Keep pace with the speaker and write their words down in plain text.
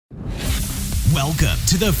Welcome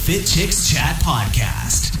to the Fit Chicks Chat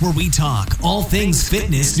podcast, where we talk all things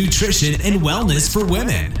fitness, nutrition, and wellness for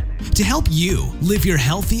women to help you live your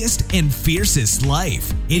healthiest and fiercest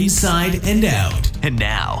life inside and out. And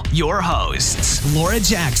now, your hosts, Laura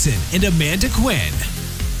Jackson and Amanda Quinn.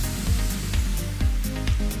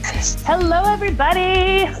 Hello,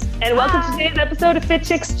 everybody, and welcome to today's episode of Fit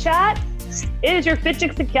Chicks Chat. It is your Fit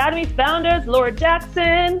Chicks Academy founders, Laura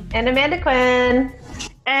Jackson and Amanda Quinn.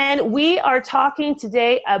 And we are talking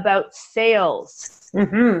today about sales.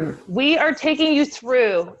 Mm-hmm. We are taking you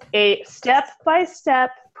through a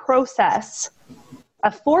step-by-step process,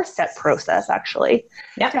 a 4-step process, actually,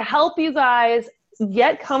 to help you guys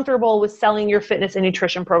get comfortable with selling your fitness and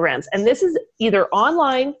nutrition programs. And this is either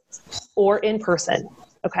online or in person,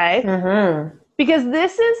 okay? Mm-hmm. Because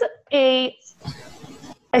this is a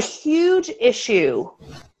huge issue,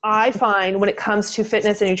 I find, when it comes to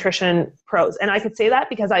fitness and nutrition pros. And I could say that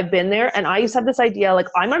because I've been there, and I used to have this idea, like,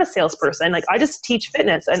 I'm not a salesperson. Like, I just teach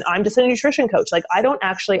fitness and I'm just a nutrition coach. Like, I'm not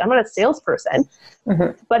a salesperson.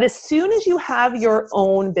 Mm-hmm. But as soon as you have your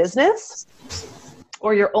own business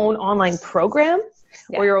or your own online program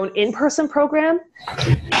or your own in-person program,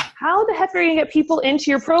 how the heck are you going to get people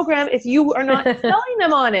into your program if you are not selling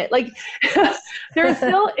them on it? Like,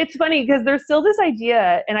 it's funny because there's still this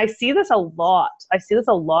idea, and I see this a lot.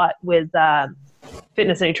 With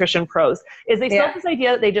fitness and nutrition pros, is they still have this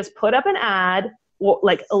idea that they just put up an ad, or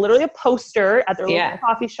like literally a poster at their local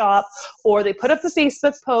coffee shop, or they put up a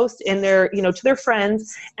Facebook post in their, to their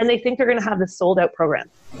friends, and they think they're going to have this sold out program.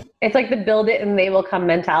 It's like the build it and they will come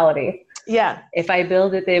mentality. Yeah. If I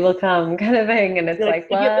build it, they will come kind of thing. And it's like,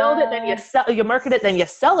 if you build it, then you sell, you market it, then you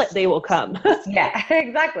sell it, they will come. Yeah,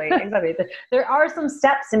 exactly. There are some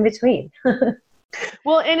steps in between.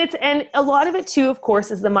 Well, and a lot of it too, of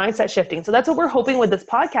course, is the mindset shifting. So that's what we're hoping with this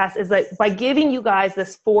podcast, is that by giving you guys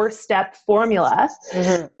this 4-step formula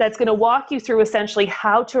that's going to walk you through essentially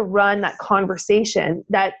how to run that conversation,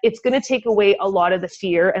 that it's going to take away a lot of the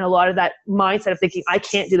fear and a lot of that mindset of thinking, I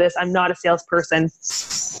can't do this. I'm not a salesperson.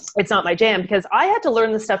 It's not my jam. Because I had to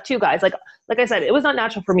learn this stuff too, guys. Like I said, it was not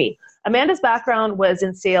natural for me. Amanda's background was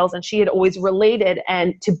in sales, and she had always related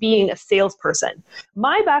to being a salesperson.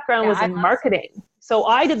 My background was in marketing. So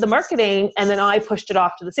I did the marketing, and then I pushed it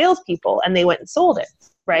off to the salespeople, and they went and sold it,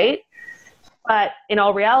 right? But in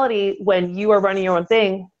all reality, when you are running your own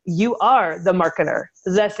thing, you are the marketer,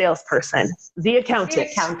 the salesperson, the accountant,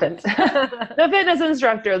 the fitness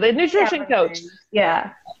instructor, the nutrition coach.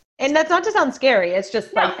 Yeah. And that's not to sound scary. It's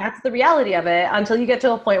just like, that's the reality of it. Until you get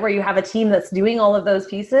to a point where you have a team that's doing all of those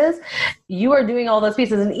pieces, you are doing all those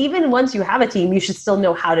pieces. And even once you have a team, you should still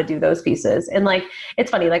know how to do those pieces. And like,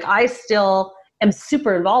 it's funny, like I still am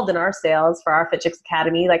super involved in our sales for our Fit Chicks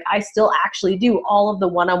Academy. Like I still actually do all of the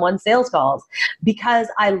one-on-one sales calls because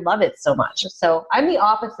I love it so much. So I'm the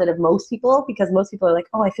opposite of most people, because most people are like,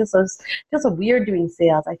 oh, I feel so weird doing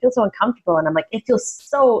sales. I feel so uncomfortable. And I'm like, it feels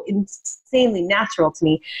so insanely natural to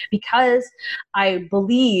me because I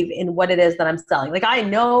believe in what it is that I'm selling. Like I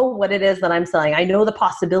know what it is that I'm selling. I know the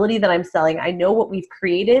possibility that I'm selling. I know what we've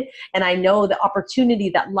created, and I know the opportunity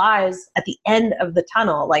that lies at the end of the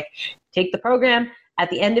tunnel. Like, take the program. At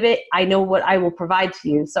the end of it, I know what I will provide to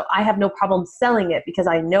you. So I have no problem selling it because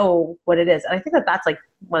I know what it is. And I think that that's like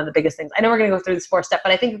one of the biggest things. I know we're going to go through this 4-step,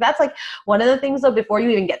 but I think that's like one of the things though, before you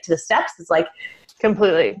even get to the steps, is like,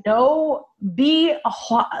 completely. No, be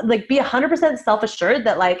 100% self-assured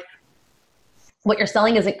that like what you're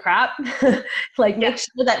selling isn't crap. Make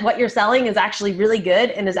sure that what you're selling is actually really good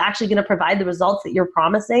and is actually going to provide the results that you're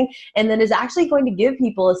promising, and then is actually going to give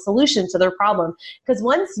people a solution to their problem. Because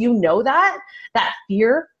once you know that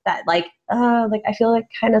fear that like I feel like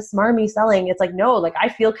kind of smarmy selling, it's like, no, like I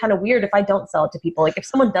feel kind of weird if I don't sell it to people. Like if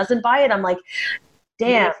someone doesn't buy it, I'm like,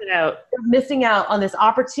 damn, you're missing out on this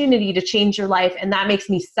opportunity to change your life. And that makes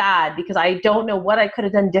me sad because I don't know what I could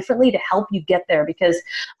have done differently to help you get there, because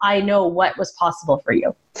I know what was possible for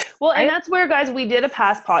you. Well, right? And that's where, guys, we did a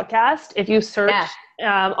past podcast. If you search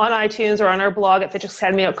on iTunes or on our blog at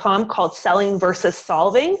fitchicksacademy.com called Selling versus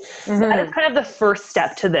Solving, that is kind of the first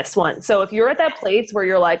step to this one. So if you're at that place where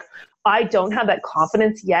you're like, I don't have that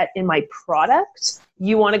confidence yet in my product,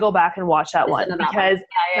 you want to go back and watch that one, because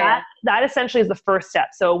that essentially is the first step.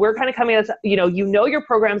 So we're kind of coming at, you know your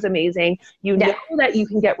program's amazing. You know that you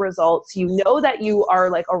can get results. You know that you are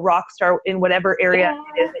like a rock star in whatever area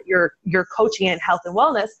it is that you're coaching in, health and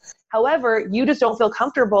wellness. However, you just don't feel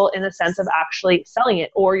comfortable in the sense of actually selling it,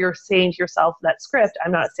 or you're saying to yourself that script,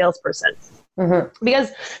 I'm not a salesperson. Because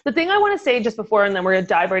the thing I want to say just before, and then we're going to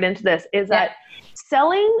dive right into this, is that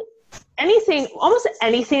selling anything, almost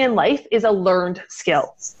anything in life, is a learned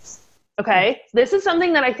skill. Okay. This is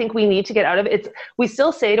something that I think we need to get out of. We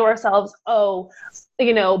still say to ourselves, oh,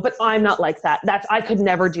 but I'm not like that. I could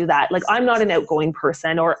never do that. Like, I'm not an outgoing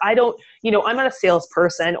person, or I'm not a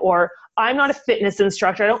salesperson, or I'm not a fitness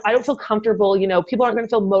instructor. I don't feel comfortable. People aren't going to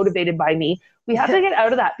feel motivated by me. We have to get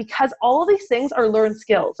out of that, because all of these things are learned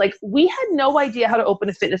skills. Like, we had no idea how to open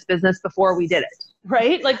a fitness business before we did it,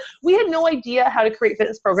 right? Like, we had no idea how to create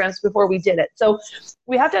fitness programs before we did it. So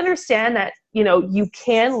we have to understand that, you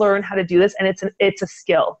can learn how to do this, and it's a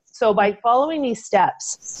skill. So by following these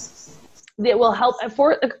steps, it will help. Of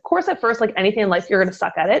course, at first, like anything in life, you're going to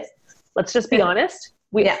suck at it. Let's just be honest.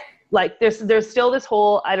 Like, there's still this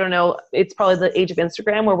whole, I don't know, it's probably the age of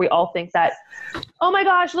Instagram, where we all think that, oh my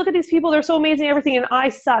gosh, look at these people, they're so amazing, everything, and I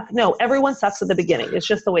suck. No, everyone sucks at the beginning. It's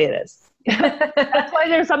just the way it is. That's why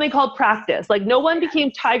there's something called practice. Like, no one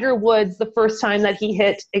became Tiger Woods the first time that he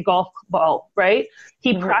hit a golf ball, right?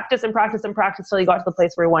 He practiced and practiced and practiced till he got to the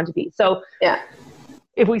place where he wanted to be. So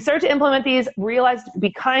if we start to implement these, realize,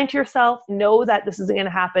 be kind to yourself, know that this isn't going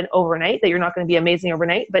to happen overnight, that you're not going to be amazing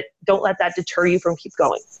overnight, but don't let that deter you from keep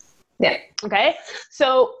going. Yeah. Okay.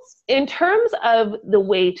 So in terms of the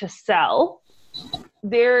way to sell,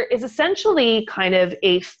 there is essentially kind of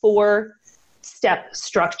a 4-step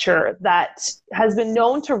structure that has been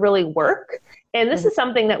known to really work. And this is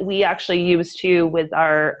something that we actually use too with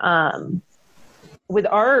our,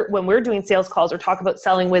 when we're doing sales calls or talk about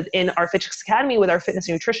selling within our Fit Chicks Academy with our fitness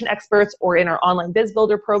and nutrition experts, or in our online biz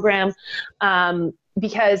builder program.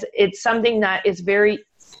 Because it's something that is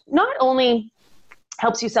not only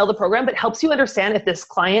helps you sell the program, but helps you understand if this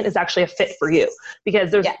client is actually a fit for you. Because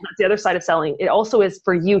that's the other side of selling. It also is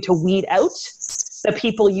for you to weed out the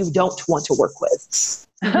people you don't want to work with.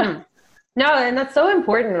 No, and that's so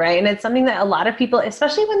important, right? And it's something that a lot of people,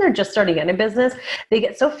 especially when they're just starting in a business, they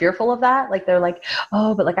get so fearful of that. Like, they're like,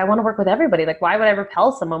 oh, but like, I want to work with everybody. Like, why would I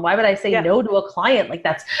repel someone? Why would I say no to a client? Like,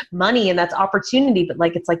 that's money and that's opportunity. But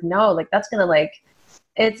like, it's like, no, like, that's going to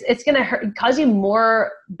it's going to cause you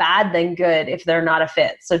more bad than good if they're not a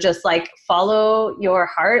fit. So just like follow your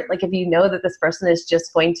heart. Like, if you know that this person is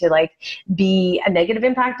just going to like be a negative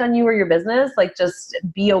impact on you or your business, like, just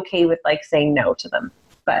be okay with like saying no to them.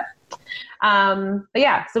 But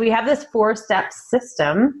yeah, so we have this 4-step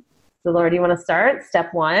system. So Laura, do you want to start?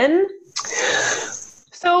 Step 1.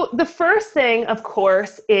 So the first thing, of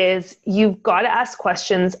course, is you've got to ask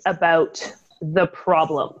questions about the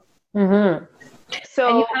problem. So,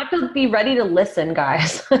 and you have to be ready to listen,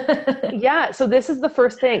 guys. So this is the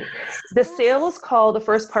first thing. The sales call, the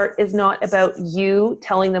first part, is not about you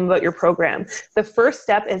telling them about your program. The first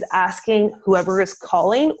step is asking whoever is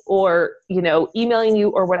calling or, emailing you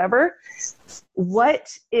or whatever,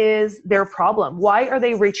 what is their problem? Why are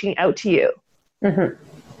they reaching out to you?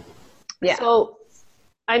 Yeah. So,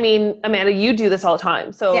 I mean, Amanda, you do this all the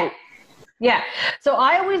time. So yeah. So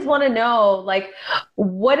I always want to know, like,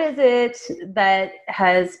 what is it that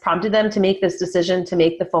has prompted them to make this decision, to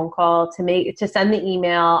make the phone call, to send the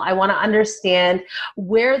email? I want to understand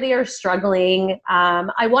where they are struggling.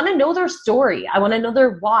 I want to know their story. I want to know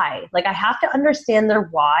their why. Like, I have to understand their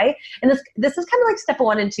why. And this is kind of like step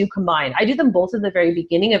 1 and 2 combined. I do them both at the very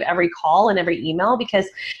beginning of every call and every email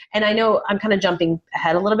and I know I'm kind of jumping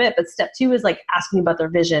ahead a little bit, but step 2 is like asking about their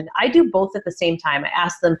vision. I do both at the same time. I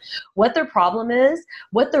ask them what their problem is,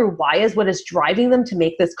 what their why is, what is driving them to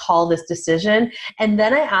make this call, this decision. And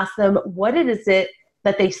then I ask them, what is it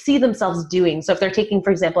that they see themselves doing? So if they're taking, for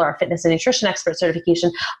example, our fitness and nutrition expert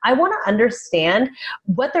certification, I want to understand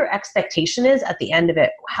what their expectation is at the end of it,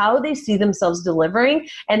 how they see themselves delivering,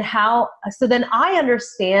 and so then I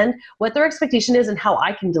understand what their expectation is and how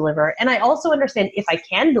I can deliver. And I also understand if I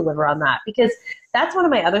can deliver on that, because that's one of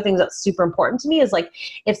my other things that's super important to me is like,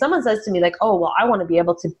 if someone says to me like, oh, well, I want to be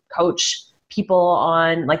able to coach people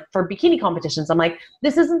on like for bikini competitions. I'm like,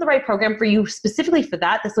 this isn't the right program for you specifically for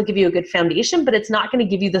that. This will give you a good foundation, but it's not going to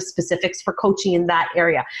give you the specifics for coaching in that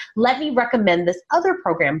area. Let me recommend this other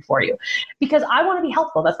program for you because I want to be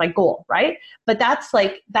helpful. That's my goal, right? But that's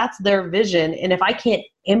their vision. And if I can't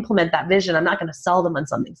implement that vision, I'm not going to sell them on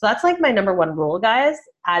something. So that's like my number 1 rule, guys.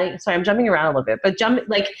 Sorry, I'm jumping around a little bit, but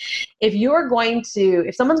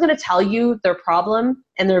if someone's going to tell you their problem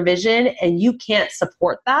and their vision and you can't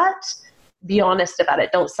support that, be honest about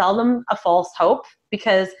it. Don't sell them a false hope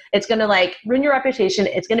because it's going to like ruin your reputation.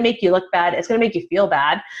 It's going to make you look bad. It's going to make you feel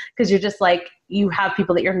bad because you're just like, you have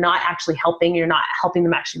people that you're not actually helping. You're not helping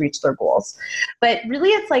them actually reach their goals. But really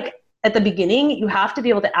it's like at the beginning, you have to be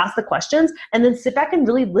able to ask the questions and then sit back and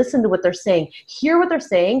really listen to what they're saying, hear what they're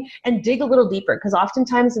saying and dig a little deeper. Because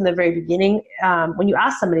oftentimes in the very beginning, when you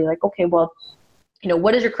ask somebody like, okay, well,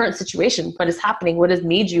 what is your current situation? What is happening? What has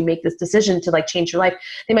made you make this decision to like change your life?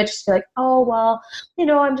 They might just be like, oh, well,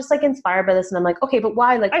 I'm just like inspired by this. And I'm like, okay, but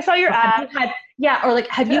why? Like, I saw your ad. Or like,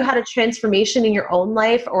 have you had a transformation in your own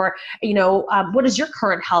life? Or, what is your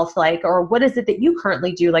current health like? Or what is it that you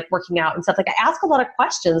currently do, like working out and stuff? Like, I ask a lot of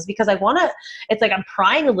questions because it's like I'm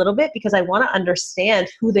prying a little bit because I want to understand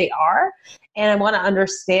who they are. And I want to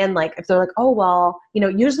understand, like, if they're like, oh, well,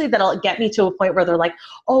 usually that'll get me to a point where they're like,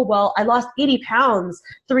 oh, well, I lost 80 pounds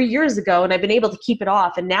 3 years ago and I've been able to keep it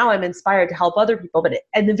off. And now I'm inspired to help other people. But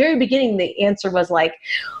at the very beginning, the answer was like,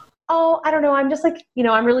 oh, I don't know. I'm just like,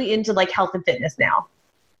 I'm really into like health and fitness now.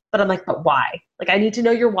 But I'm like, but why? Like, I need to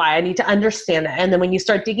know your why. I need to understand that. And then when you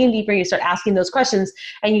start digging deeper, you start asking those questions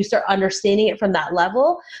and you start understanding it from that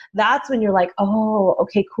level, that's when you're like, oh,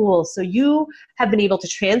 okay, cool. So you have been able to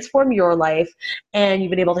transform your life and you've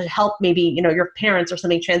been able to help maybe, your parents or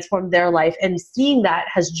something transform their life. And seeing that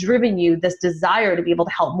has driven you this desire to be able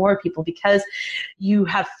to help more people because you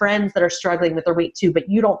have friends that are struggling with their weight too, but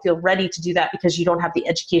you don't feel ready to do that because you don't have the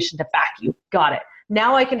education to back you. Got it.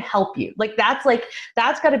 Now I can help you. That's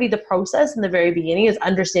got to be the process in the very beginning, is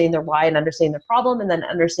understanding their why and understanding their problem and then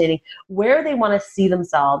understanding where they want to see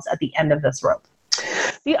themselves at the end of this rope.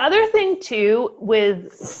 The other thing too,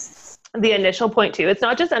 with the initial point too, it's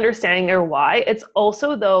not just understanding their why. It's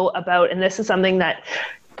also though about, and this is something that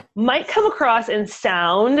might come across and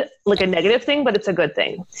sound like a negative thing, but it's a good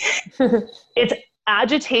thing. It's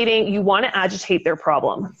agitating. You want to agitate their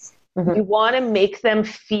problem. Mm-hmm. You want to make them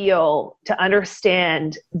feel, to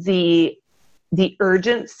understand the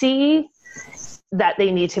urgency that they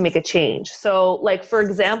need to make a change. So like, for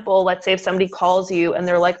example, let's say if somebody calls you and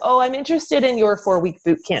they're like, oh, I'm interested in your 4-week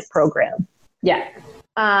boot camp program. Yeah.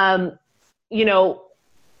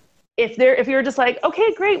 If you're just like,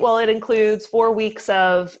 okay, great. Well, it includes 4 weeks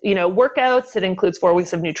of, workouts. It includes 4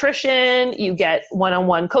 weeks of nutrition. You get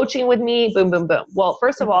one-on-one coaching with me, boom, boom, boom. Well,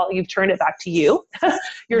 first of all, you've turned it back to you.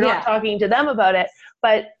 You're not talking to them about it.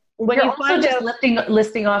 But when you're you also find just out,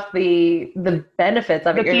 listing off the benefits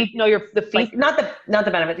of it. Not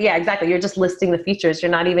the benefits. Yeah, exactly. You're just listing the features. You're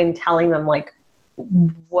not even telling them like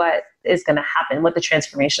what is going to happen, what the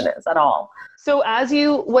transformation is at all. So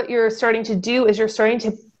what you're starting to do is you're starting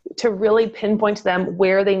to really pinpoint to them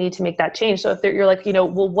where they need to make that change. So if you're like,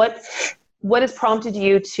 well, what has prompted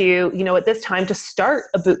you to, at this time to start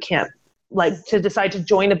a boot camp, like to decide to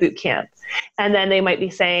join a boot camp? And then they might be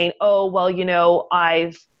saying, oh, well,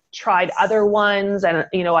 I've tried other ones and,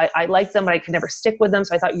 I like them, but I could never stick with them.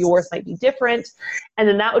 So I thought yours might be different. And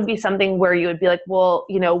then that would be something where you would be like, well,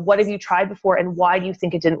 what have you tried before and why do you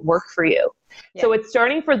think it didn't work for you? Yeah. So it's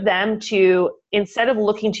starting for them to, instead of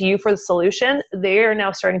looking to you for the solution, they're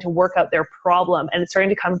now starting to work out their problem and it's starting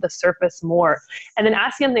to come to the surface more. And then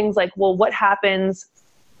asking things like, well, what happens?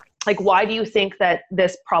 Like, why do you think that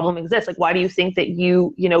this problem exists? Like, why do you think that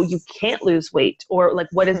you can't lose weight? Or like,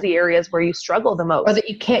 what is the areas where you struggle the most? Or that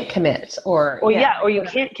you can't commit or you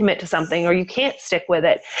can't commit to something or you can't stick with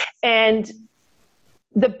it. And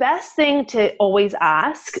the best thing to always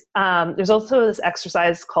ask, there's also this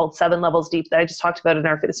exercise called 7 Levels Deep that I just talked about in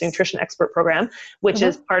our Fitness Nutrition Expert program, which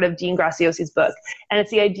is part of Dean Graciosi's book. And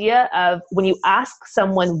it's the idea of when you ask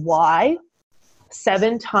someone why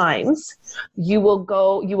 7 times, you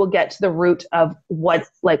will get to the root of what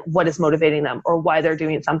is motivating them or why they're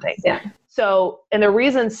doing something. Yeah. So, and the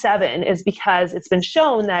reason 7 is because it's been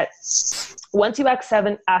shown that once you ask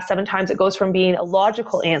 7 times, it goes from being a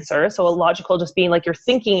logical answer. So a logical just being like you're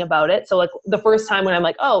thinking about it. So like the first time when I'm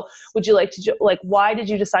like, oh, would you like to, why did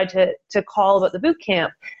you decide to call about the boot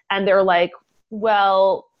camp? And they're like,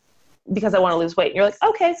 well, because I want to lose weight. And you're like,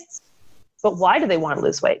 okay. But why do they want to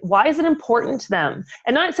lose weight? Why is it important to them?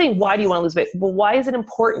 And not saying, why do you want to lose weight? Well, why is it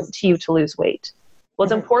important to you to lose weight? Well,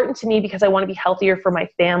 it's important to me because I want to be healthier for my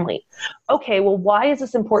family. Okay, well, why is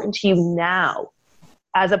this important to you now?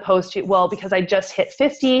 As opposed to, well, because I just hit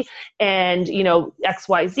 50 and, X,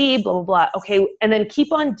 Y, Z, blah, blah, blah. Okay. And then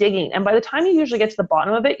keep on digging. And by the time you usually get to the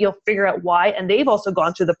bottom of it, you'll figure out why. And they've also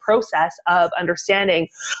gone through the process of understanding,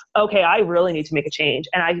 okay, I really need to make a change.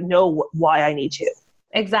 And I know why I need to.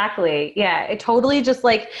 Exactly. Yeah. It totally just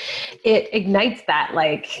it ignites that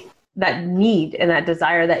that need and that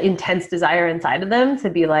desire, that intense desire inside of them to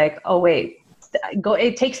be like, oh, wait,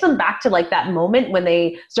 it takes them back to that moment when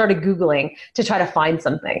they started Googling to try to find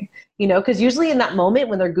something, because usually in that moment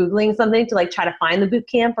when they're Googling something to try to find the boot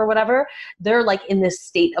camp or whatever, they're in this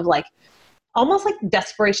state of almost like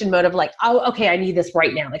desperation mode of like, oh, okay, I need this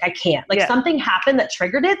right now. Like I can't, like something happened that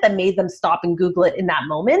triggered it, that made them stop and Google it in that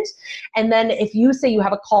moment. And then if you say you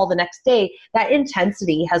have a call the next day, that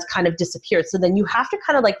intensity has kind of disappeared. So then you have to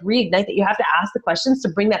kind of like reignite that. You have to ask the questions to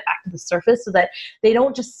bring that back to the surface so that they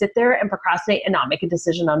don't just sit there and procrastinate and not make a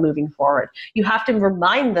decision on moving forward. You have to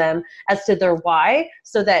remind them as to their why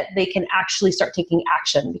so that they can actually start taking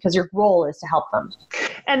action, because your role is to help them.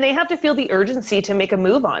 And they have to feel the urgency to make a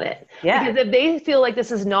move on it. Yeah. Because if they feel like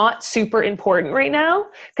this is not super important right now,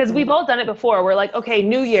 because we've all done it before. We're like, okay,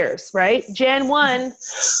 New Year's, right? Jan 1,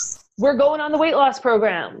 we're going on the weight loss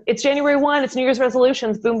program. It's January 1, it's New Year's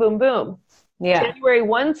resolutions, boom, boom, boom. Yeah. January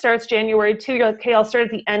 1 starts, January 2, you're like, okay, I'll start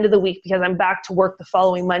at the end of the week because I'm back to work the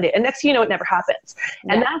following Monday. And next thing you know, it never happens.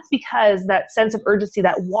 Yeah. And that's because that sense of urgency,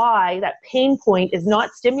 that why, that pain point is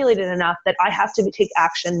not stimulated enough that I have to take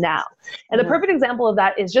action now. And the perfect example of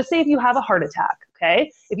that is just say if you have a heart attack,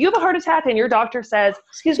 okay? If you have a heart attack and your doctor says,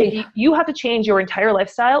 excuse me, you have to change your entire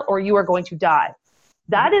lifestyle or you are going to die.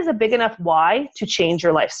 That is a big enough why to change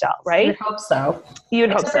your lifestyle, right? I hope so.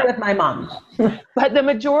 You'd hope so. With my mom. But the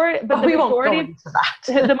majority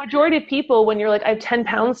of people, when you're like, I have 10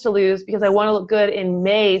 pounds to lose because I want to look good in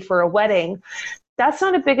May for a wedding, that's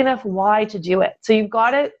not a big enough why to do it. So you've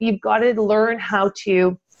got to learn how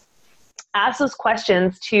to ask those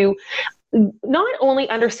questions to not only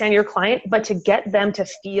understand your client, but to get them to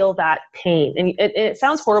feel that pain. And it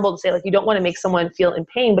sounds horrible to say, like, you don't want to make someone feel in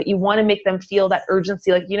pain, but you want to make them feel that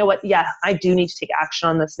urgency. Like, you know what? Yeah, I do need to take action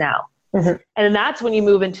on this now. Mm-hmm. And that's when you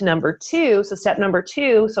move into number 2. So step number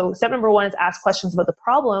 2. So step number 1 is ask questions about the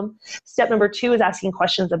problem. Step number 2 is asking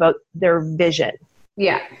questions about their vision.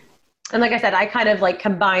 Yeah. And like I said, I kind of like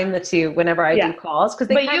combine the two whenever I do calls. But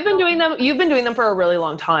you've been doing them for a really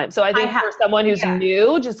long time. So I think for someone who's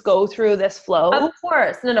new, just go through this flow. Of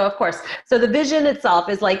course. No, of course. So the vision itself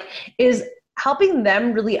is helping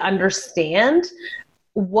them really understand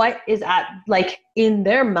what is at, like, in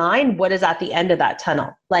their mind, what is at the end of that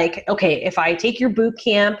tunnel. Like, okay, if I take your boot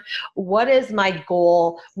camp, what is my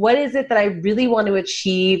goal? What is it that I really want to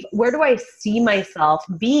achieve? Where do I see myself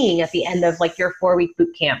being at the end of like your 4-week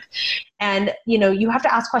boot camp? And, you have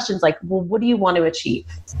to ask questions like, well, what do you want to achieve?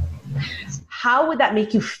 How would that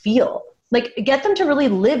make you feel? Like, get them to really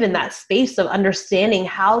live in that space of understanding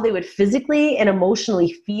how they would physically and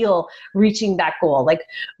emotionally feel reaching that goal. Like,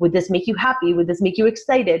 would this make you happy? Would this make you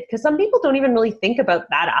excited? Because some people don't even really think about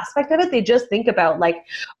that aspect of it. They just think about like,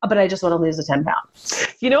 oh, but I just want to lose the 10 pounds.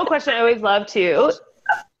 A question I always love too.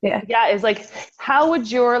 Yeah. Is like, how would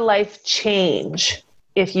your life change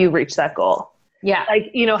if you reach that goal? Yeah.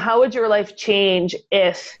 Like, how would your life change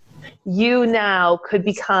if you now could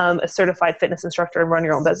become a certified fitness instructor and run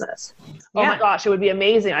your own business? Oh my gosh, it would be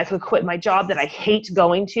amazing. I could quit my job that I hate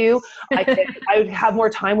going to. I would have more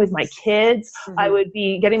time with my kids. Mm-hmm. I would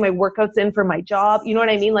be getting my workouts in for my job. You know what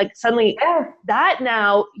I mean? Like, suddenly that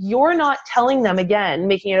now you're not telling them again,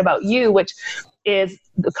 making it about you, which is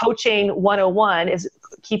the coaching 101 is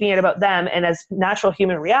keeping it about them. And as natural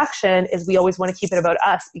human reaction is we always want to keep it about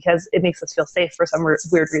us because it makes us feel safe for some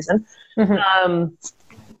weird reason. Mm-hmm.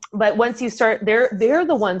 But once you start, they're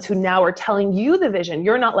the ones who now are telling you the vision.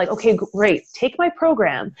 You're not like, okay, great, take my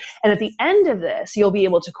program. And at the end of this, you'll be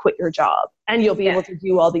able to quit your job and you'll be able to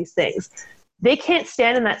do all these things. They can't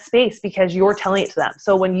stand in that space because you're telling it to them.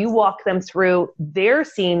 So when you walk them through, they're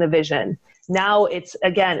seeing the vision. Now it's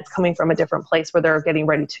coming from a different place where they're getting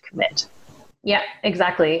ready to commit. Yeah,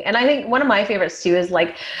 exactly. And I think one of my favorites too is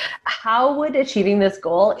like, how would achieving this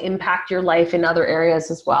goal impact your life in other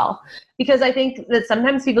areas as well? Because I think that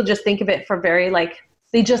sometimes people just think of it for very like,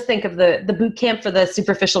 they just think of the boot camp for the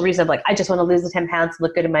superficial reason of like, I just want to lose the 10 pounds to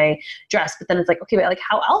look good in my dress. But then it's like, okay, but like,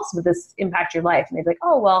 how else would this impact your life? And they'd be like,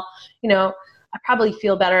 oh, well, I probably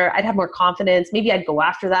feel better. I'd have more confidence. Maybe I'd go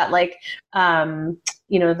after that. Like, that.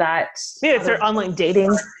 Maybe it's their online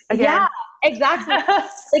dating again. Yeah. Exactly.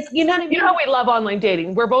 Like, you know what I mean? You know how we love online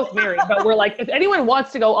dating. We're both married, but we're like, if anyone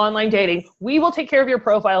wants to go online dating, we will take care of your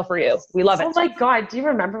profile for you. We love it. Oh my God. Do you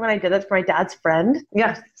remember when I did that for my dad's friend?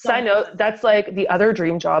 Yeah. Side note, that's like the other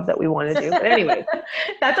dream job that we want to do. But anyway,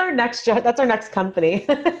 that's our next job. That's our next company.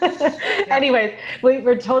 Anyways,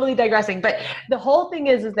 we're totally digressing. But the whole thing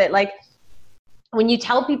is that like, when you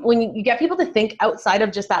tell people, when you get people to think outside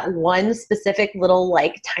of just that one specific little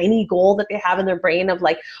like tiny goal that they have in their brain of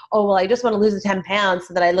like, oh, well, I just want to lose the 10 pounds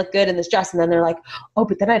so that I look good in this dress. And then they're like, oh,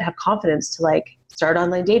 but then I'd have confidence to like start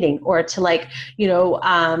online dating or to like,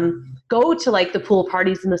 go to like the pool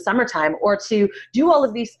parties in the summertime or to do all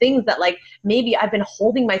of these things that like maybe I've been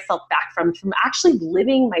holding myself back from actually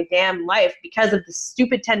living my damn life because of the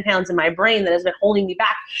stupid 10 pounds in my brain that has been holding me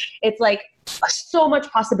back. It's like, so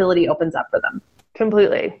much possibility opens up for them.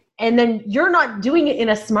 Completely. And then you're not doing it in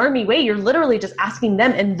a smarmy way. You're literally just asking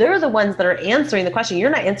them, and they're the ones that are answering the question.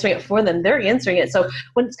 You're not answering it for them. They're answering it. So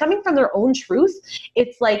when it's coming from their own truth,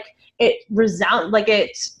 it's like it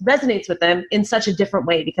resonates with them in such a different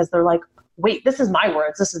way, because they're like, wait, this is my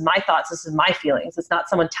words. This is my thoughts. This is my feelings. It's not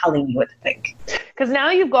someone telling me what to think. Because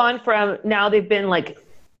now you've gone from, now they've been like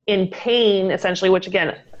in pain, essentially, which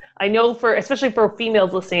again, I know especially for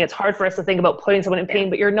females listening, it's hard for us to think about putting someone in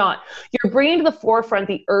pain, but you're not. You're bringing to the forefront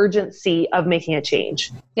the urgency of making a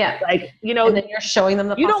change. Yeah. Like, and then you're showing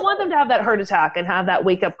them you don't want them to have that heart attack and have that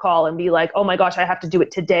wake up call and be like, oh my gosh, I have to do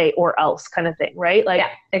it today or else kind of thing. Right? Like,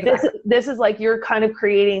 exactly. this is like, you're kind of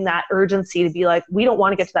creating that urgency to be like, we don't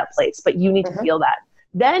want to get to that place, but you need to feel that.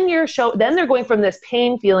 Then then they're going from this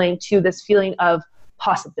pain feeling to this feeling of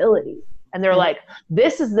possibility. And they're like,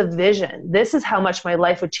 this is the vision. This is how much my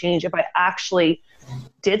life would change if I actually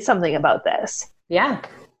did something about this. Yeah.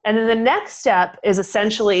 And then the next step is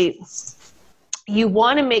essentially, you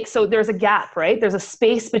want to make, so there's a gap, right? There's a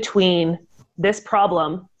space between this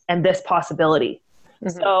problem and this possibility.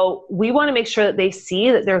 So we want to make sure that they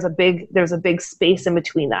see that there's a big space in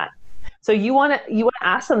between that. So you want to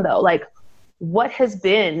ask them though, like, what has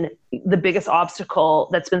been the biggest obstacle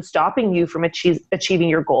that's been stopping you from achieving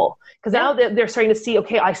your goal? Because now they're starting to see,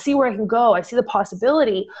 okay, I see where I can go. I see the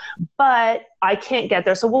possibility, but I can't get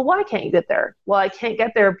there. So, well, why can't you get there? Well, I can't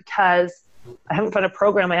get there because I haven't found a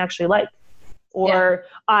program I actually like. Or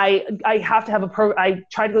I have to have I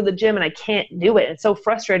try to go to the gym and I can't do it. It's so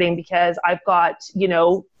frustrating because I've got,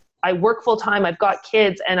 I work full time, I've got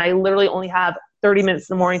kids, and I literally only have 30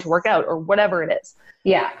 minutes in the morning to work out or whatever it is.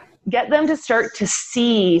 Yeah. Get them to start to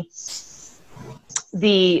see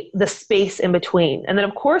the space in between. And then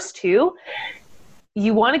of course too,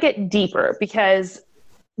 you want to get deeper, because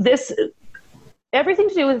everything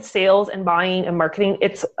to do with sales and buying and marketing,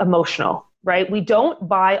 it's emotional, right? We don't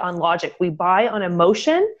buy on logic. We buy on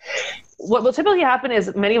emotion. What will typically happen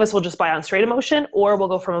is many of us will just buy on straight emotion, or we'll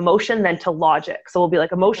go from emotion then to logic. So we'll be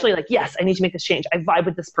like emotionally like, yes, I need to make this change. I vibe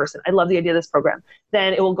with this person. I love the idea of this program.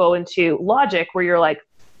 Then it will go into logic where you're like,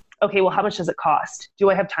 okay, well, how much does it cost?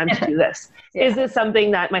 Do I have time to do this? Is this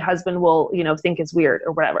something that my husband will, think is weird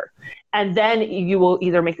or whatever? And then you will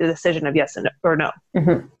either make the decision of yes or no.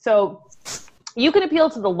 So you can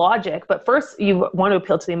appeal to the logic, but first you want to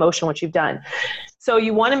appeal to the emotion, which you've done. So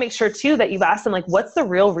you want to make sure too that you've asked them, like, what's the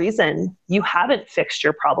real reason you haven't fixed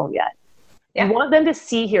your problem yet? You want them to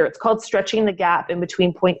see here. It's called stretching the gap in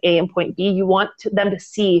between point A and point B. You want them to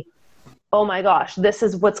see, oh my gosh, this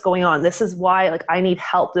is what's going on. This is why I need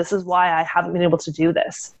help. This is why I haven't been able to do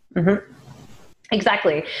this.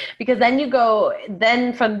 Exactly. Because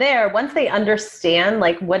then from there, once they understand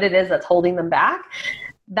what it is that's holding them back,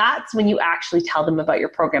 that's when you actually tell them about your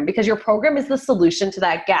program, because your program is the solution to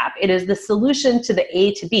that gap. It is the solution to the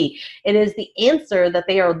A to B. It is the answer that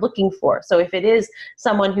they are looking for. So if it is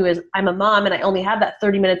someone who is, I'm a mom and I only have that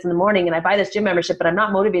 30 minutes in the morning and I buy this gym membership, but I'm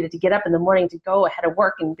not motivated to get up in the morning to go ahead of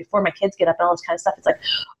work and before my kids get up and all this kind of stuff. It's like,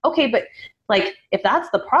 okay, but if that's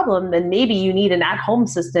the problem, then maybe you need an at-home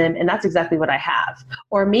system, and that's exactly what I have.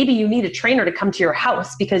 Or maybe you need a trainer to come to your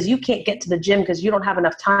house because you can't get to the gym because you don't have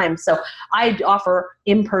enough time. So I offer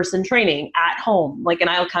in-person training at home, and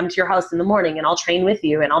I'll come to your house in the morning and I'll train with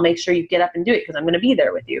you and I'll make sure you get up and do it because I'm going to be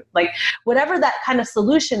there with you. Whatever that kind of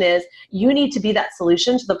solution is, you need to be that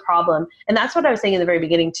solution to the problem. And that's what I was saying in the very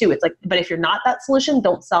beginning too. It's but if you're not that solution,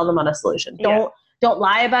 don't sell them on a solution. Don't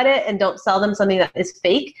lie about it, and don't sell them something that is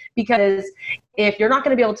fake, because if you're not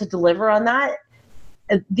going to be able to deliver on that,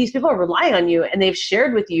 these people are relying on you, and they've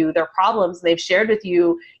shared with you their problems, and they've shared with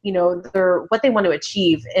you, what they want to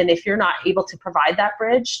achieve. And if you're not able to provide that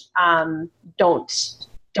bridge, don't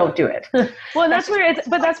do it. Well, that's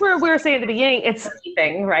where we were saying at the beginning, it's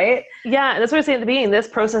thing, right? Yeah. That's what I was saying at the beginning. This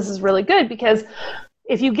process is really good, because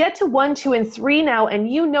if you get to 1, 2, and 3 now, and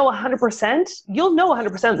 100%, you'll know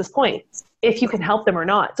 100% at this point if you can help them or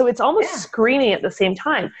not. So it's almost screening at the same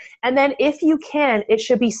time. And then if you can, it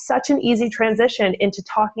should be such an easy transition into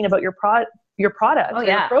talking about your product, your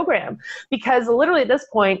program, because literally at this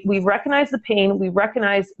point, we've recognized the pain, we've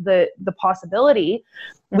recognized the possibility,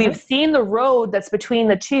 we've seen the road that's between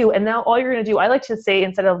the two. And now all you're going to do, I like to say,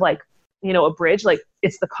 instead of a bridge,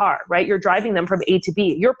 it's the car, right? You're driving them from A to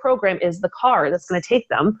B. Your program is the car that's going to take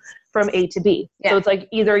them from A to B. Yeah. So it's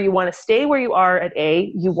either you want to stay where you are at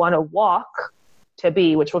A, you want to walk to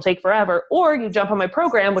B, which will take forever, or you jump on my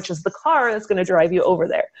program, which is the car that's going to drive you over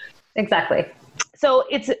there. Exactly. So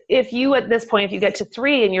if you at this point, if you get to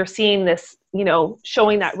 3 and you're seeing this,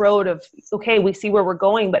 showing that road of, okay, we see where we're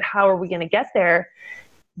going, but how are we going to get there?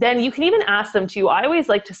 then you can even ask them to, I always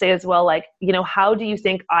like to say as well, like, how do you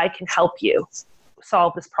think I can help you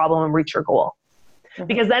solve this problem and reach your goal? Mm-hmm.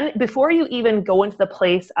 Because then before you even go into the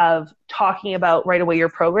place of talking about right away your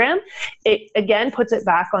program, it again puts it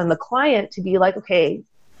back on the client to be like, okay,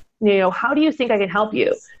 how do you think I can help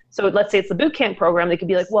you? So let's say it's the boot camp program. They could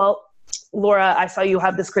be like, well, Laura, I saw you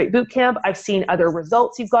have this great boot camp. I've seen other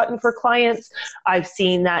results you've gotten for clients. I've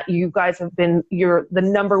seen that you guys you're the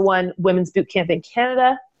 #1 women's boot camp in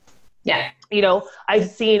Canada. Yeah. I've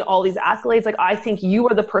seen all these accolades. Like, I think you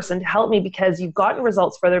are the person to help me because you've gotten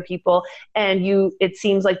results for other people. And it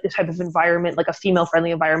seems like the type of environment, like a female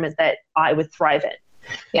friendly environment that I would thrive in.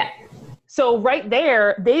 Yeah. So right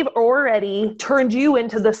there, they've already turned you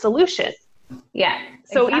into the solution. Yeah.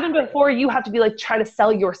 So exactly. even before you have to be like, try to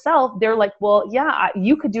sell yourself, they're like, well, yeah,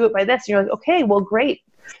 you could do it by this. And you're like, okay, well, great.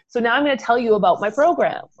 So now I'm going to tell you about my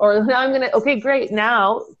program, or now I'm going to, okay, great.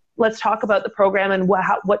 Now let's talk about the program and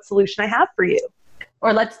what solution I have for you.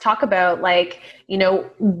 Or let's talk about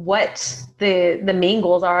what the main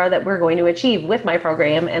goals are that we're going to achieve with my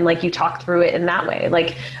program. And you talk through it in that way.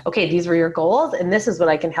 Like, okay, these were your goals and this is what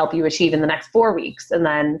I can help you achieve in the next 4 weeks. And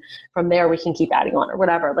then from there we can keep adding on or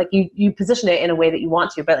whatever. Like you position it in a way that you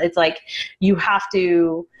want to, but it's like, you have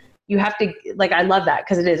to, I love that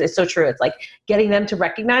because it's so true. It's like getting them to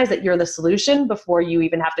recognize that you're the solution before you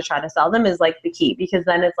even have to try to sell them is like the key, because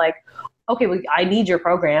then it's like, okay, well, I need your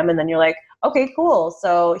program. And then you're like, okay, cool.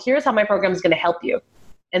 So here's how my program is going to help you.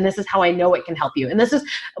 And this is how I know it can help you. And this is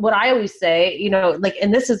what I always say,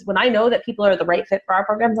 and this is when I know that people are the right fit for our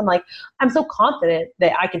programs. I'm like, I'm so confident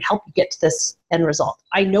that I can help you get to this end result.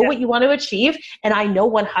 I know what you want to achieve. And I know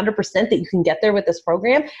 100% that you can get there with this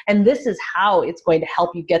program. And this is how it's going to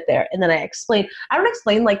help you get there. And then I don't explain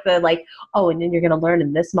oh, and then you're going to learn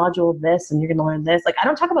in this module, this, and you're going to learn this. Like, I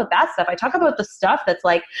don't talk about that stuff. I talk about the stuff that's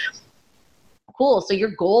like, cool. So your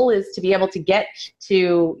goal is to be able to get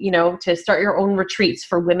to, to start your own retreats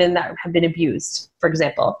for women that have been abused, for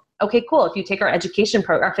example. Okay, cool. If you take our education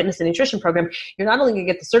program, our fitness and nutrition program, you're not only going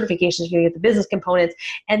to get the certifications, you're going to get the business components,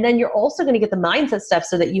 and then you're also going to get the mindset stuff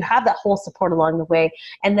so that you have that whole support along the way.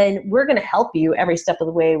 And then we're going to help you every step of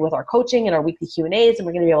the way with our coaching and our weekly Q&As, and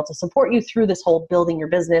we're going to be able to support you through this whole building your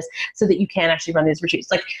business so that you can actually run these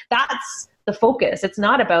retreats. Like, that's the focus. It's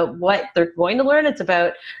not about what they're going to learn. It's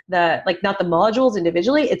about not the modules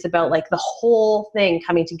individually. It's about the whole thing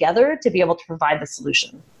coming together to be able to provide the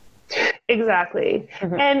solution. Exactly.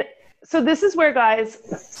 Mm-hmm. And so this is where,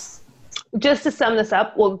 guys, just to sum this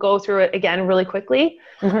up, we'll go through it again really quickly.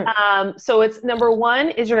 Mm-hmm. So it's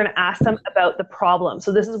 #1 is you're going to ask them about the problem.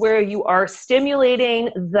 So this is where you are stimulating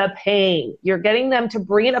the pain. You're getting them to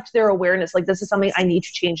bring it up to their awareness. Like, this is something I need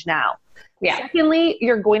to change now. Yeah. Secondly,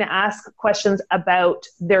 you're going to ask questions about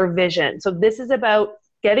their vision. So this is about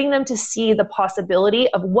getting them to see the possibility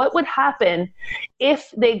of what would happen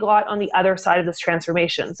if they got on the other side of this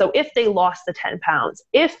transformation. So if they lost the 10 pounds,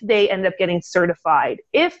 if they ended up getting certified,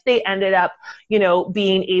 if they ended up,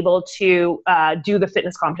 being able to do the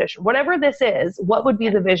fitness competition, whatever this is, what would be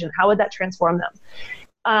the vision? How would that transform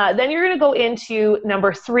them? Then you're going to go into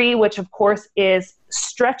 #3, which of course is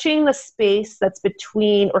stretching the space that's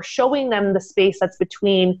between, or showing them the space that's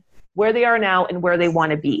between where they are now and where they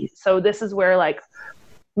want to be. So this is where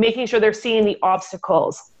making sure they're seeing the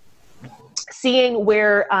obstacles, seeing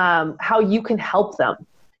where, how you can help them,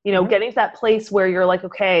 getting to that place where you're like,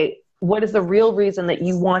 okay, what is the real reason that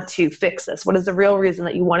you want to fix this? What is the real reason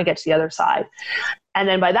that you want to get to the other side? And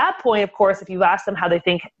then by that point, of course, if you've asked them how they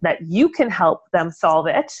think that you can help them solve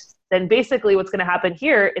it, then basically what's going to happen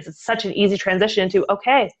here is it's such an easy transition to,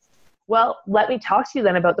 okay, well, let me talk to you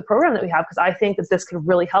then about the program that we have, because I think that this could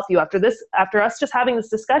really help you. After us just having this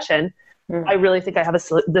discussion, I really think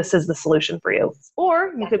this is the solution for you.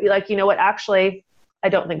 Or you could be like, you know what, actually, I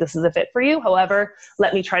don't think this is a fit for you. However,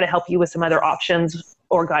 let me try to help you with some other options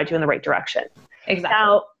or guide you in the right direction. Exactly.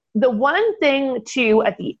 Now, the one thing too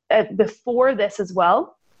before this as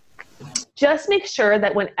well, just make sure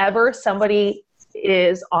that whenever somebody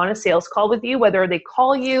is on a sales call with you, whether they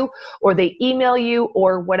call you or they email you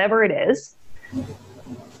or whatever it is,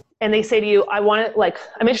 and they say to you, I'm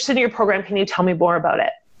interested in your program. Can you tell me more about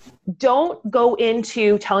it? Don't go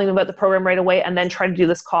into telling them about the program right away and then try to do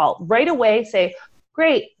this call. Right away, say,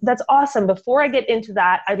 great, that's awesome. Before I get into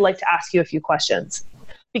that, I'd like to ask you a few questions.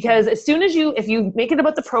 Because as soon as if you make it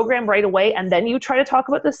about the program right away and then you try to talk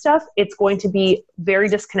about this stuff, it's going to be very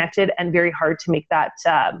disconnected and very hard to make that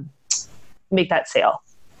sale.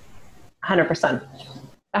 100%.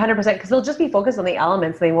 100%, because they'll just be focused on the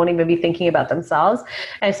elements. They won't even be thinking about themselves.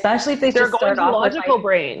 And especially if they They're just going start to off logical with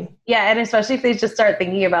brain. yeah. And especially if they just start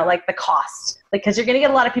thinking about like the cost, like, cause you're going to get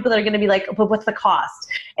a lot of people that are going to be like, but what's the cost?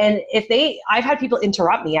 And I've had people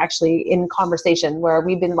interrupt me actually in conversation where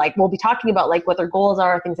we've been like, we'll be talking about like what their goals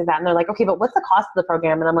are, things like that. And they're like, okay, but what's the cost of the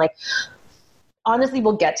program? And I'm like, honestly,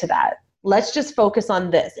 we'll get to that. Let's just focus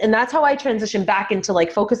on this. And that's how I transition back into like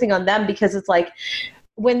focusing on them, because it's like,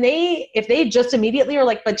 if they just immediately are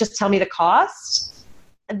like, but just tell me the cost,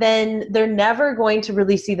 then they're never going to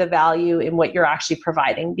really see the value in what you're actually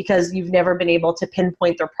providing, because you've never been able to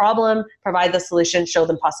pinpoint their problem, provide the solution, show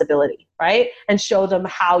them possibility, right? And show them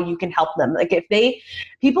how you can help them. Like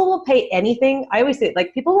people will pay anything. I always say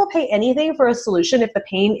like people will pay anything for a solution if the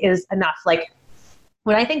pain is enough. Like,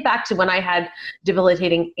 when I think back to when I had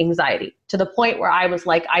debilitating anxiety to the point where I was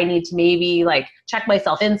like, I need to maybe like check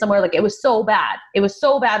myself in somewhere. Like it was so bad. It was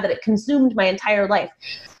so bad that it consumed my entire life.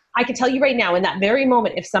 I can tell you right now, in that very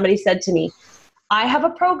moment, if somebody said to me, I have a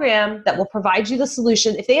program that will provide you the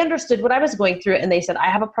solution. If they understood what I was going through and they said, I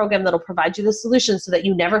have a program that will provide you the solution so that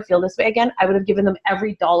you never feel this way again, I would have given them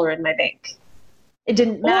every dollar in my bank. It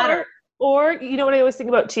didn't matter. Or you know what I always think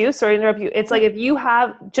about too? Sorry to interrupt you. It's like if you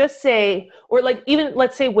have just say, or like even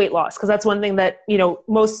let's say weight loss, because that's one thing that, you know,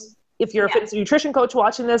 if you're a fitness and nutrition coach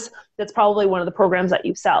watching this, that's probably one of the programs that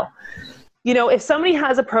you sell. You know, if somebody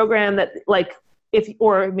has a program that like,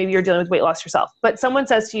 or maybe you're dealing with weight loss yourself, but someone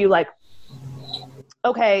says to you like,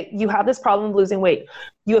 okay, you have this problem of losing weight.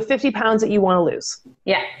 You have 50 pounds that you want to lose.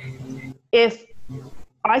 Yeah. If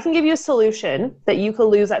I can give you a solution that you could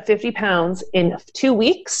lose that 50 pounds in 2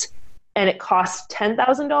 weeks, and it costs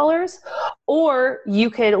 $10,000, or you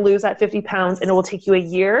could lose that 50 pounds and it will take you a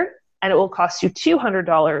year and it will cost you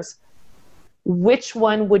 $200. Which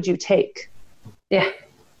one would you take? Yeah.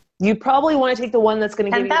 You probably want to take the one that's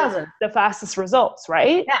going to give you the fastest results,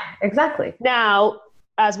 right? Yeah, exactly. Now,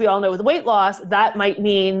 as we all know with weight loss, that might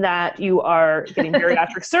mean that you are getting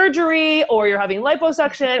bariatric surgery or you're having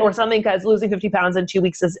liposuction or something, because losing 50 pounds in 2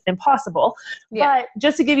 weeks is impossible. Yeah. But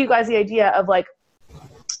just to give you guys the idea of like,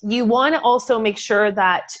 you want to also make sure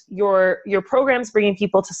that your program's bringing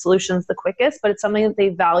people to solutions the quickest, but it's something that they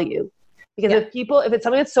value. Because if it's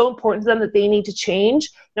something that's so important to them that they need to change,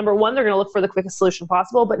 number one, they're going to look for the quickest solution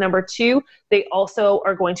possible. But number two, they also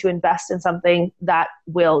are going to invest in something that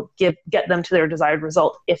will get them to their desired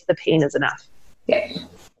result if the pain is enough. Yeah.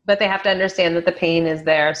 But they have to understand that the pain is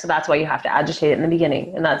there. So that's why you have to agitate it in the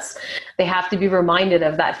beginning. And they have to be reminded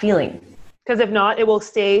of that feeling. Because if not, it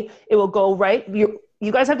will go right.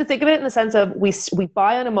 You guys have to think of it in the sense of we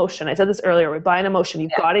buy on emotion. I said this earlier. We buy on emotion.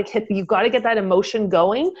 You've got to get that emotion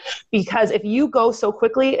going, because if you go so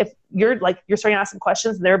quickly, if you're starting to ask them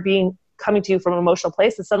questions, and they're coming to you from an emotional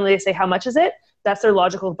place, and suddenly they say, how much is it? That's their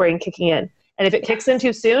logical brain kicking in. And if it kicks in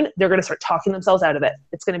too soon, they're going to start talking themselves out of it.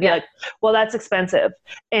 It's going to be like, well, that's expensive.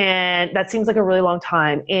 And that seems like a really long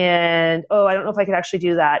time. And, oh, I don't know if I could actually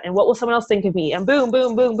do that. And what will someone else think of me? And boom,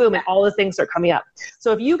 boom, boom, boom. And all the things are coming up.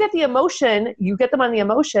 So if you get the emotion, you get them on the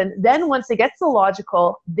emotion, then once they get to the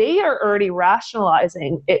logical, they are already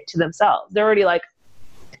rationalizing it to themselves. They're already like,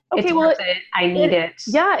 okay, it's worth it. I need it.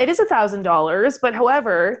 Yeah, it is $1,000. But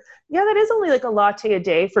however, yeah, that is only like a latte a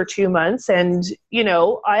day for 2 months. And, you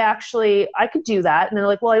know, I could do that. And they're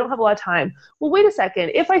like, well, I don't have a lot of time. Well, wait a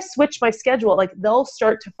second. If I switch my schedule, like they'll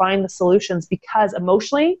start to find the solutions, because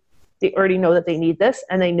emotionally they already know that they need this,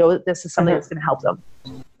 and they know that this is something that's going to help them.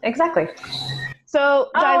 Exactly. So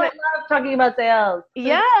guys, I love talking about sales.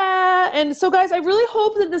 Yeah. And so guys, I really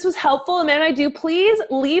hope that this was helpful. Amanda, please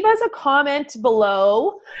leave us a comment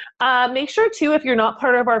below. Make sure too, if you're not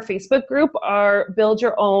part of our Facebook group, build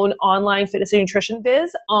your own online fitness and nutrition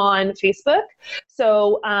biz on Facebook.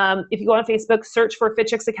 So if you go on Facebook, search for Fit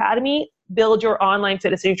Chicks Academy, build your online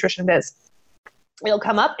fitness and nutrition biz. It'll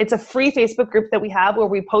come up. It's a free Facebook group that we have where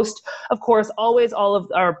we post, of course, always all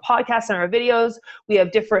of our podcasts and our videos.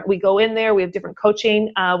 We go in there, we have different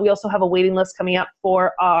coaching. We also have a waiting list coming up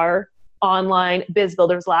for our online Biz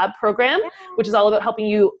Builders Lab program, which is all about helping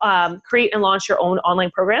you create and launch your own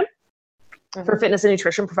online program for fitness and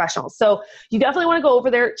nutrition professionals. So you definitely want to go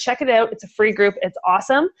over there, check it out. It's a free group. It's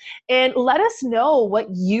awesome. And let us know what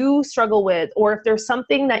you struggle with, or if there's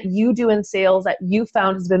something that you do in sales that you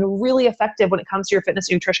found has been really effective when it comes to your fitness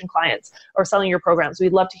and nutrition clients or selling your programs.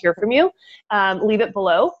 We'd love to hear from you. Leave it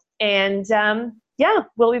below. And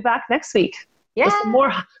we'll be back next week. Yeah. With some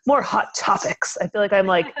more hot topics. I feel like I'm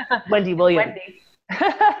like Wendy Williams.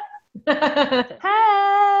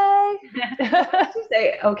 Hi. Did you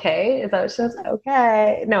say okay? Is that what she says?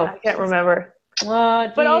 Okay. No, I can't remember.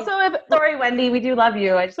 But also, sorry, Wendy, we do love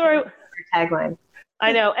you. Sorry. Your tagline.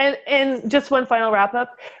 I know. And just one final wrap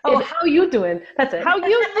up. How you doing? That's it. How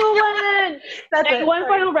you doing? That's it. One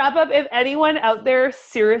final wrap up. If anyone out there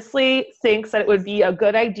seriously thinks that it would be a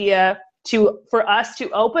good idea for us to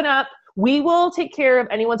open up, we will take care of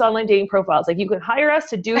anyone's online dating profiles. Like, you can hire us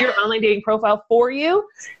to do your online dating profile for you.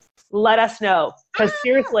 Let us know. Because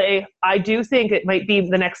seriously, I do think it might be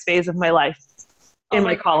the next phase of my life in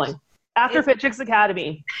my calling. After Fit Chicks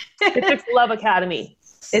Academy, Fit Chicks Love Academy.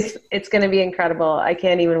 It's going to be incredible. I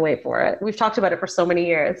can't even wait for it. We've talked about it for so many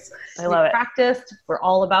years. I love it. Practiced. We're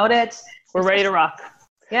all about it. We're ready to rock.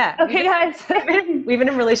 Yeah. Okay, guys. We've been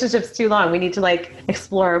in relationships too long. We need to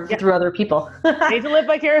explore through other people. Need to live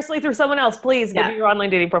vicariously through someone else. Please give me your online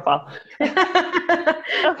dating profile.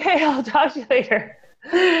 Okay, I'll talk to you later.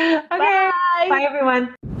 Okay. Bye,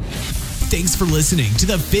 everyone. Thanks for listening to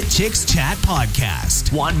the Fit Chicks Chat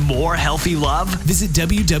podcast. Want more healthy love? Visit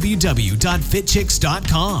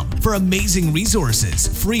www.fitchicks.com for amazing resources,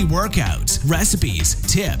 free workouts, recipes,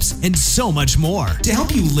 tips, and so much more to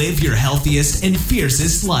help you live your healthiest and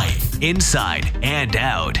fiercest life, inside and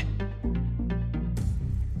out.